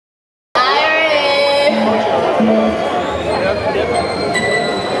Now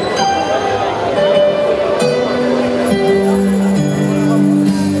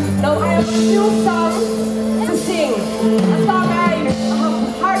I have a new song to sing, a song I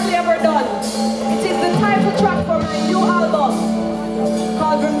have hardly ever done. It is the title track for my new album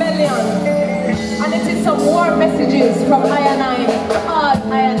called Rebellion, and it is some warm messages from I and I, all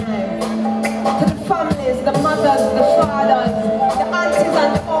I and I, to the families, the mothers, the fathers, the aunties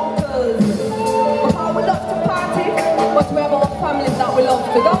and the uncles. Because we love to party, but we have our families that we love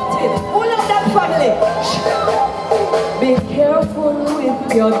to go to. Who love that family? Be careful with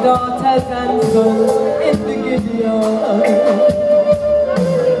your daughters and sons in the Gideon.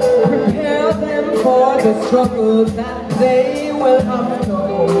 Prepare them for the struggles that they will have to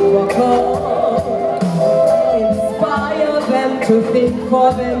overcome. Inspire them to think for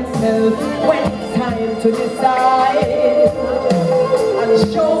themselves when it's time to decide. And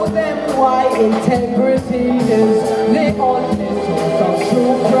show them why integrity is the only source of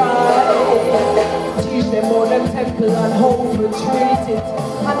true pride. Teach them all the temple and how to treat it,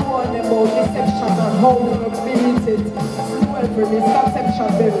 and warn them about deception and how to beat it. Smell for misconception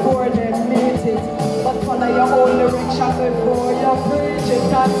before they meet it, but follow your own direction before you preach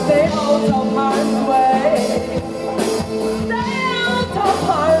it, and stay out of harm's way. Stay out of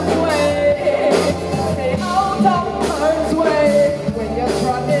harm's way. Stay out of harm's way when you're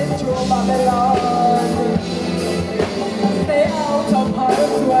trotting through Babylon. Stay out of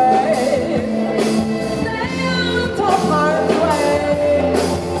harm's way.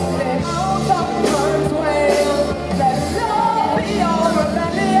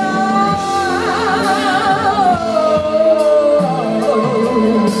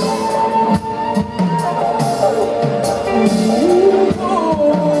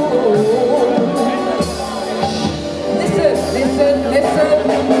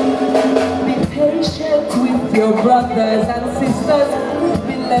 Your brothers and sisters who've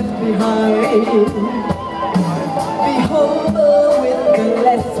been left behind. Be humble with the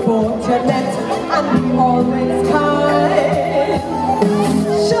less fortunate and be always kind.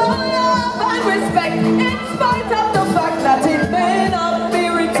 Show love and respect in spite of the fact that it may not be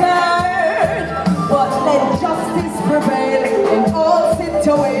returned. But let justice prevail in all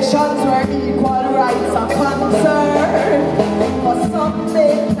situations where equal rights are concerned. For some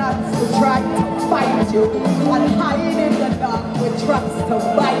make plans to try to fight you and hide in the dark with traps to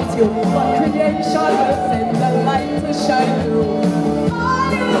bite you, but creation will send the light to shine through. All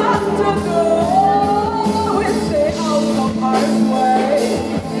you have to do is stay out of harm's way.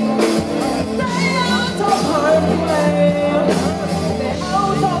 Stay out of harm's way. Stay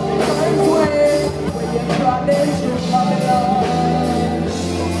out of harm's way when you're trotting through Babylon.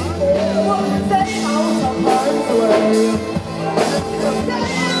 Oh, stay out of harm's way. Stay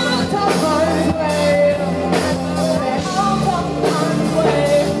out of harm's way. Stay out of harm's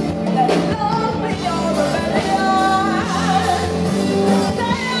way. Let love be your rebellion.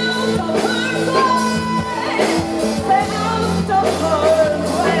 Stay out of harm's way. Stay out of harm's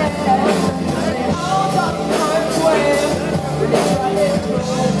way. Stay out of harm's way. When you're running through.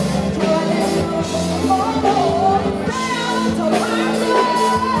 Oh, stay out of harm's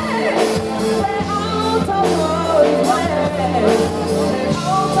way. Stay out of harm's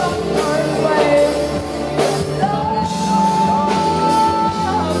way.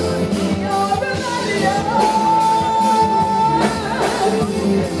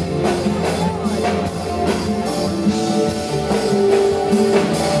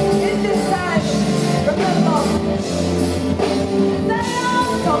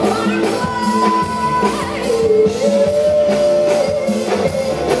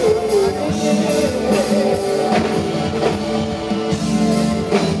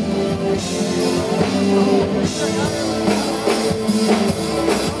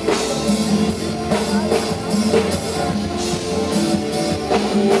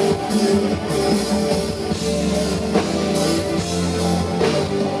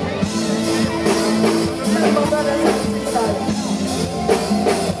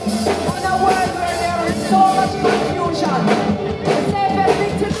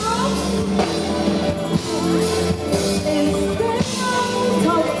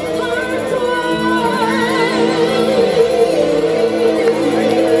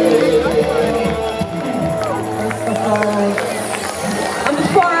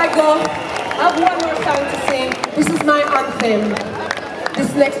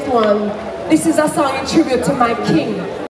 This next one, this is a song in tribute to my king.